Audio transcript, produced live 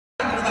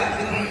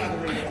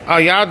Oh,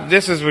 y'all,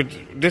 this is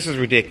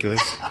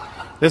ridiculous.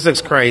 This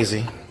looks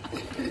crazy.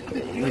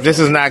 This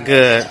is not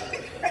good.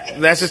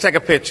 Let's just take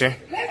a picture.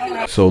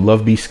 So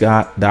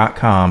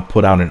lovebscott.com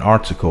put out an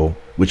article,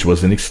 which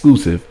was an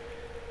exclusive,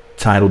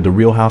 titled "The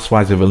Real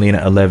Housewives of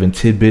Atlanta 11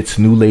 Tidbits: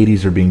 New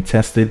Ladies Are Being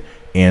Tested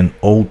and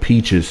Old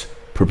Peaches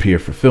Prepare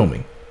for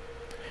Filming."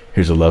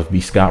 Here's what Love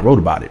B. Scott wrote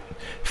about it.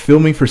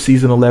 Filming for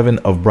season 11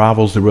 of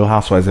Bravo's The Real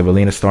Housewives of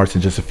Atlanta starts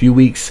in just a few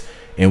weeks,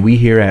 and we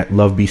here at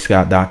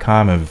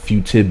lovebscott.com have a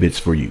few tidbits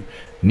for you.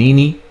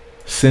 Nene,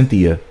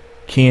 Cynthia,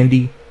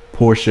 Candy,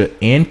 Portia,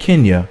 and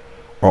Kenya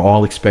are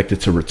all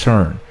expected to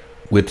return,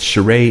 with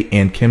Sheree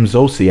and Kim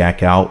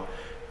Zolciak out.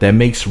 That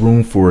makes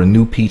room for a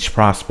new peach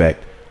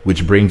prospect,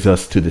 which brings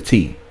us to the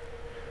tea.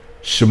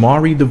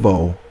 Shamari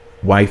DeVoe,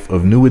 wife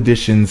of New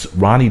Edition's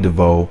Ronnie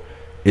DeVoe,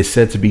 is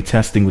said to be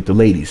testing with the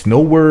ladies. No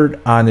word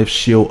on if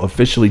she'll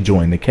officially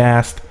join the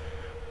cast,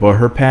 but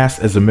her past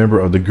as a member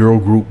of the girl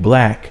group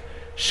Black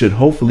should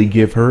hopefully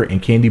give her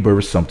and Candy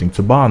Burris something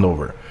to bond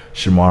over.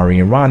 Shamari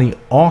and Ronnie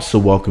also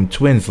welcomed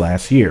twins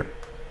last year.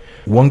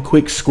 One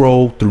quick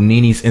scroll through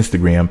Nene's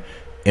Instagram,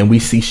 and we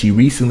see she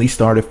recently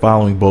started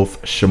following both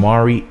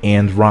Shamari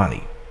and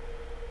Ronnie.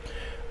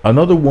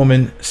 Another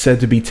woman said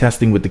to be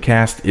testing with the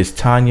cast is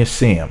Tanya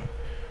Sam.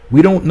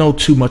 We don't know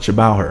too much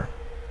about her,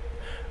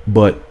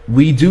 but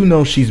we do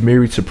know she's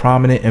married to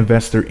prominent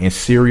investor and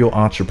serial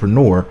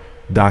entrepreneur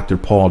Dr.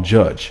 Paul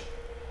Judge.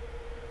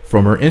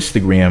 From her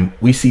Instagram,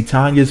 we see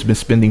Tanya's been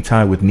spending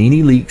time with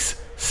Nene Leakes,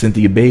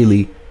 Cynthia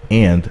Bailey,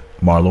 and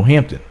Marlo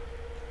Hampton.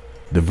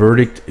 The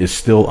verdict is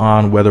still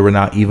on whether or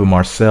not Eva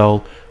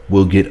Marcel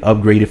will get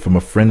upgraded from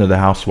a friend of the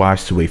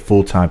housewives to a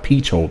full-time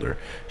peach holder.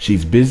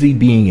 She's busy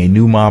being a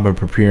new mom and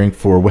preparing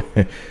for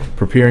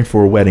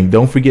a wedding.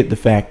 Don't forget the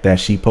fact that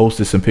she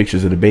posted some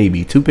pictures of the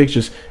baby, 2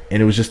 pictures,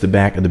 and it was just the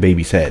back of the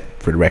baby's head,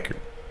 for the record.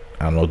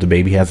 I don't know if the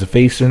baby has a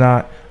face or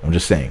not. I'm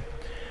just saying.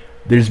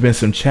 There's been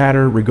some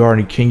chatter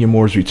regarding Kenya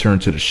Moore's return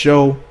to the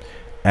show.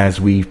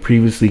 As we've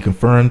previously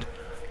confirmed,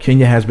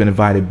 Kenya has been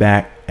invited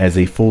back as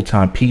a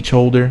full-time peach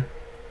holder.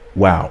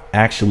 Wow,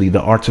 actually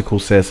the article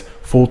says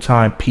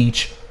full-time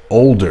peach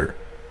older,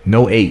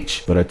 no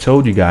H. But I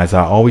told you guys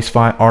I always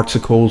find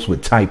articles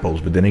with typos,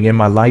 but then again,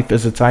 my life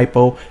is a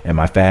typo and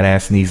my fat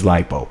ass needs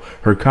lipo.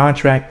 Her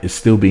contract is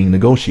still being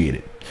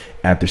negotiated.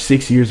 After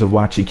 6 years of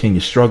watching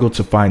Kenya struggle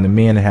to find a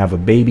man to have a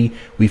baby,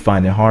 we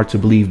find it hard to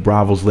believe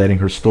Bravo's letting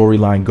her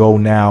storyline go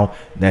now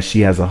that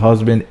she has a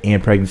husband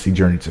and pregnancy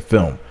journey to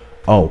film.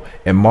 Oh,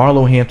 and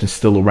Marlo Hampton's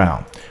still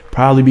around,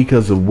 probably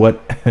because of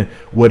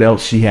what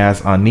else she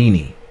has on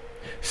Nene.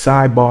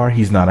 Sidebar,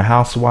 he's not a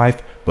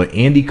housewife, but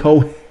Andy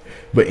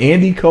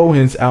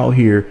Cohen's out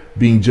here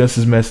being just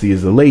as messy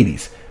as the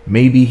ladies.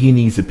 Maybe he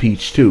needs a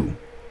peach too.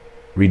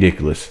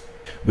 Ridiculous.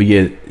 But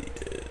yeah,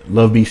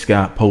 Love B.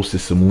 Scott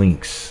posted some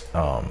links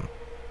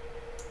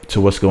to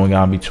what's going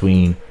on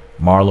between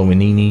Marlo and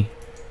Nene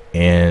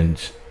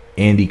and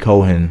Andy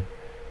Cohen.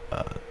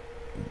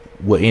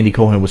 What Andy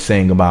Cohen was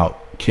saying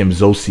about Kim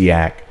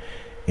Zolciak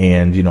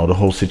and, you know, the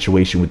whole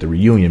situation with the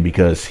reunion,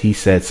 because he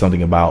said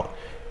something about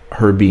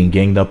her being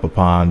ganged up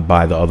upon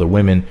by the other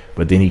women,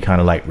 but then he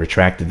kind of like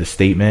retracted the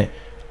statement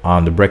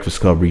on the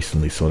Breakfast Club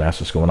recently. So that's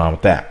what's going on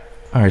with that.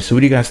 All right, so what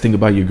do you guys think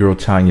about your girl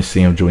Tanya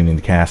Sam joining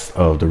the cast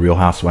of The Real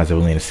Housewives of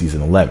Atlanta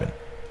season 11?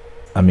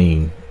 I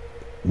mean,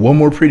 one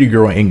more pretty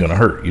girl ain't gonna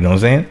hurt, you know what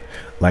I'm saying?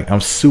 Like,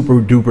 I'm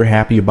super duper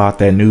happy about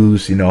that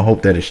news. You know, I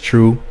hope that it's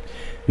true,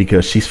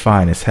 because she's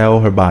fine as hell.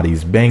 Her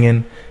body's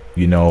banging.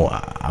 You know,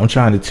 I'm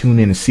trying to tune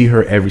in and see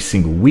her every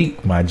single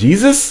week. My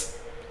Jesus,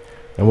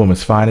 that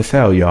woman's fine as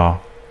hell,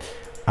 y'all.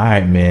 All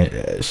right,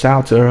 man.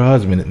 Shout out to her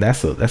husband.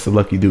 That's a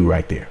lucky dude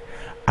right there.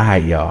 All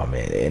right, y'all,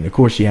 man. And of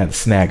course, she had to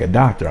snag a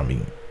doctor. I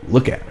mean,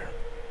 look at her.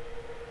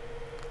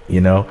 You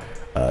know,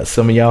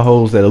 some of y'all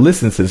hoes that are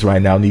listening to this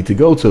right now need to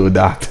go to a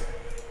doctor.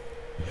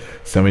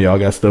 Some of y'all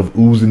got stuff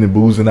oozing and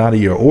boozing out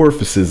of your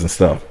orifices and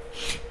stuff.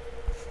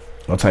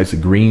 All types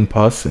of green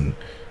pus and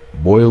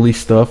boily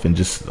stuff, and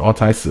just all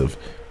types of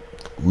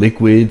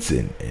liquids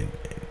and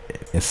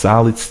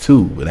solids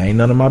too. But ain't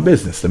none of my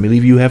business. Let me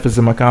leave you heifers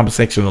in my comment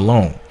section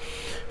alone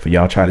for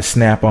y'all try to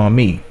snap on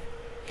me.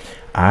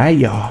 Alright,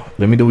 y'all,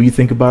 let me know what you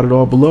think about it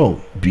all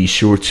below. Be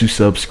sure to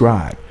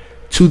subscribe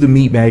to the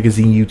Meat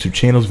Magazine YouTube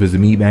channels.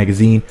 Visit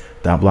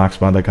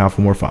meatmagazine.blogspot.com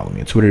for more. Follow me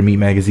on Twitter, Meat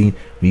Magazine,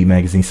 Meat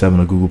Magazine 7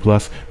 on Google+,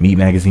 Meat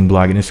Magazine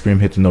blog and Instagram.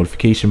 Hit the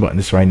notification button.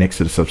 It's right next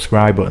to the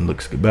subscribe button.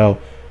 Looks like a bell.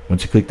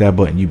 Once you click that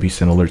button, you'll be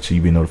sent alerts so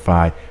you'll be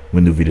notified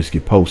when new videos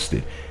get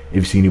posted. If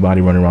you see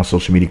anybody running around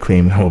social media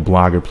claiming I'm a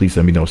blogger, please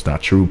let me know it's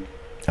not true.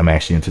 I'm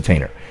actually an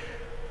entertainer.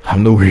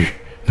 I'm nowhere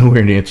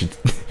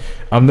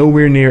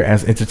near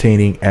as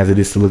entertaining as it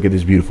is to look at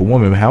this beautiful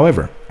woman.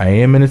 However, I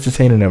am an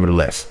entertainer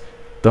nevertheless.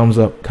 Thumbs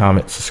up,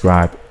 comment,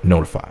 subscribe,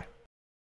 notify.